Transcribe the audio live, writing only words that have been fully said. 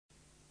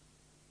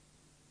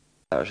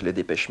Les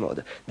Depeche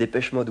Mode.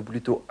 Depeche Mode ou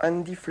plutôt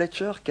Andy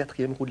Fletcher,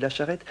 quatrième roue de la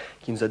charrette,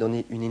 qui nous a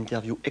donné une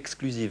interview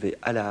exclusive et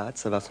à la hâte,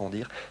 ça va sans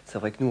dire. C'est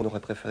vrai que nous, on aurait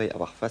préféré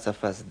avoir face à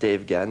face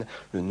Dave Gahan,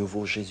 le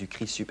nouveau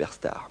Jésus-Christ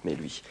superstar. Mais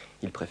lui,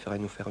 il préférait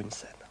nous faire une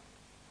scène.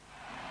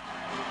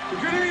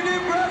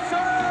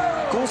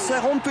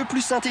 Concert on ne peut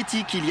plus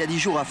synthétique il y a 10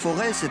 jours à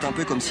Forêt, c'est un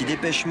peu comme si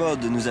Depeche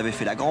Mode nous avait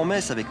fait la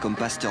grand-messe avec comme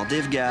pasteur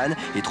Dave Gahan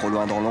et trop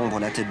loin dans l'ombre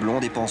la tête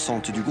blonde et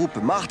pensante du groupe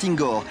Martin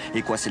Gore.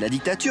 Et quoi, c'est la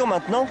dictature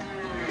maintenant ?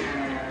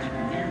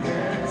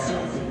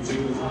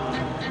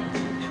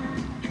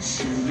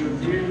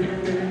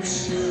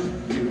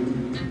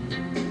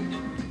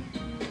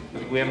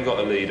 We haven't got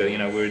a leader, you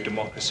know, we're a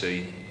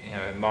democracy. You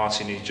know,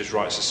 Martin, he just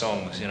writes the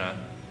songs, you know.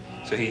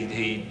 So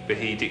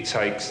he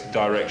dictates the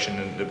direction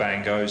that the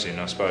band goes in,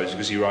 I suppose,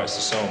 because he writes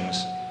the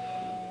songs.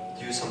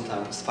 Do you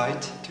sometimes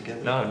fight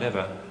together? No,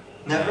 never.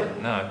 Never?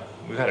 No.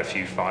 We've had a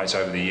few fights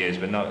over the years,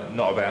 but not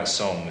about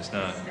songs,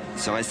 no.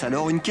 Serait-ce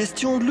alors une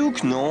question de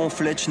look? Non,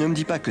 Fletch ne me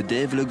dit pas que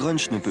Dave le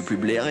grunge ne peut plus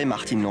blairer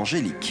Martine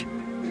l'angélique.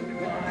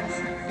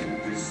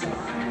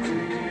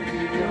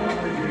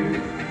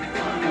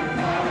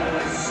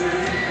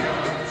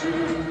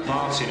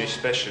 Martin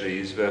especially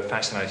is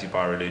fascinated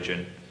by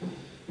religion,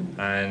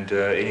 and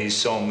in his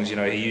songs, you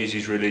know, he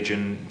uses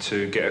religion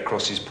to get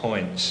across his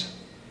points.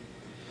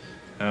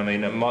 I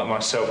mean,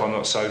 myself, I'm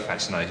not so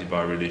fascinated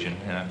by religion.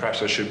 You know,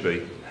 perhaps I should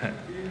be.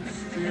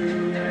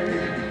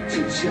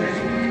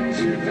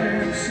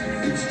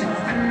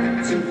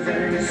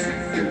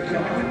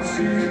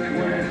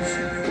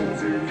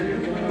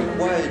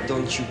 Why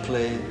don't you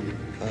play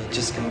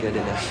Just Can't Get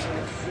Enough?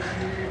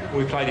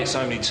 We played it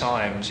so many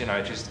times, you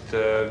know, just, you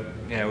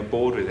know, we're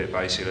bored with it,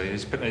 basically.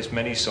 There's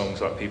many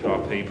songs like People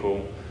Are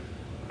People,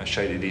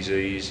 Shake the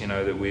Disease, you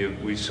know, that we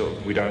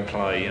don't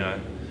play, you know.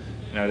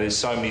 You know, there's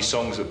so many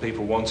songs that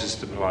people want us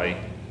to play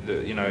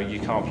that, you know, you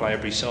can't play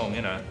every song,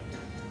 you know.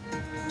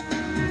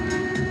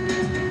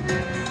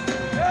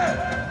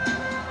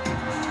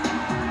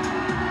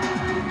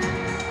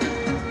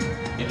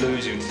 You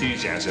lose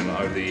enthusiasm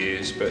over the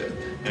years, but,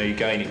 you know, you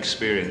gain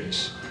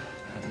experience.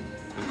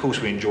 Of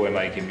course we enjoy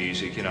making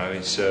music, you know,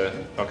 it's,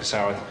 like I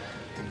say,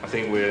 I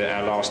think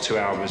our last 2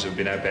 albums have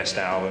been our best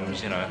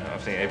albums, you know, I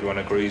think everyone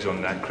agrees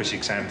on that,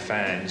 critics and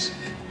fans.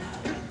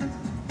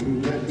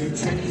 Let me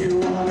take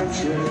you on a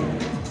trip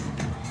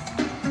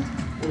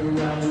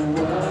around the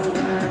world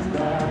and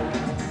back.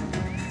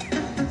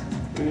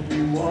 If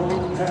you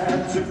won't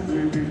have to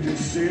move,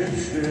 just sit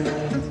still.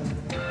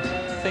 I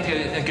think,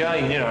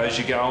 again, you know, as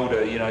you get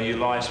older, you know, your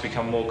lives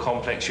become more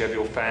complex. You have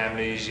your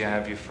families, you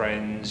have your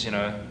friends, you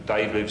know.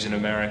 Dave lives in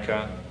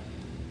America.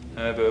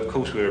 But of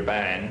course we're a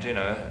band, you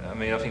know. I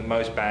mean, I think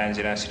most bands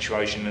in our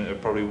situation are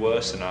probably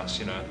worse than us,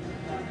 you know.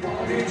 I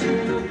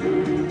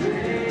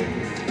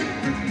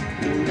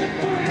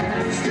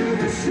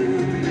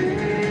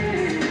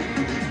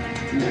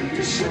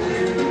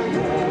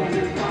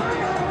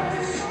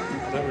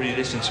don't really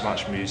listen to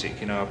much music,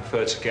 you know. I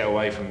prefer to get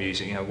away from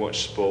music, you know,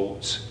 watch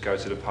sports, go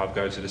to the pub,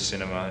 go to the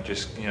cinema.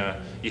 Just, you know,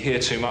 you hear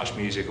too much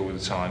music all the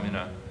time, you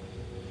know.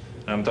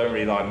 And I don't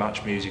really like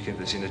much music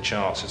that's in the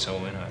charts at all,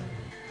 you know.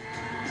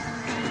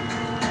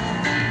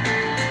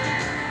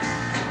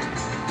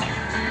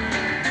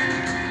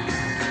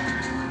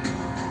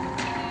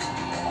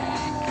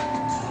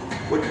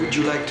 What would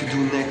you like to do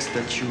next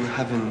that you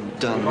haven't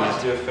done I'd like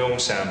yet? to do a film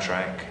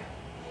soundtrack, you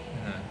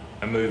know,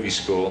 a movie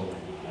score.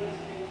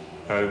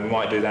 We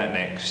might do that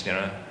next, you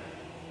know.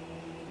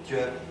 Do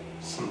you have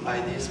some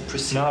ideas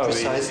No,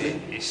 precisely?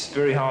 it's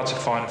very hard to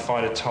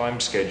find a time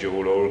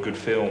schedule or a good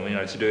film, you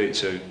know, to do it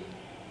to.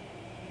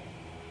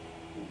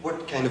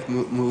 What kind of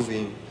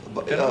movie,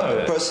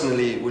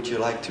 personally, would you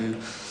like to?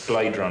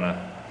 Blade Runner.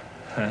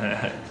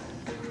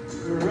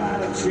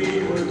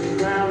 Morality was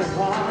frowned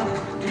upon,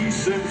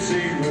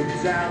 decency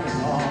was down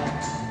and on.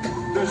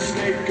 The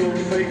snake of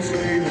fate's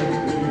laid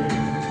open.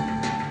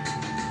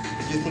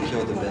 Do you think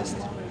you're the best?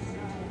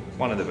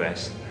 One of the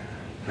best.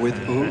 With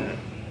who?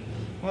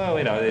 Well,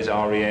 you know, there's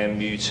R.E.M.,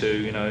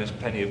 U2, you know, there's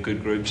plenty of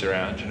good groups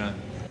around, you know.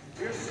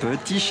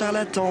 Petit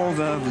charlatan,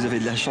 vous avez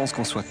de la chance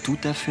qu'on soit tout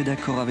à fait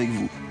d'accord avec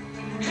vous.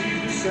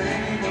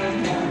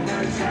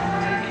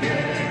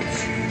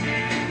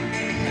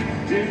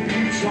 If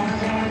you try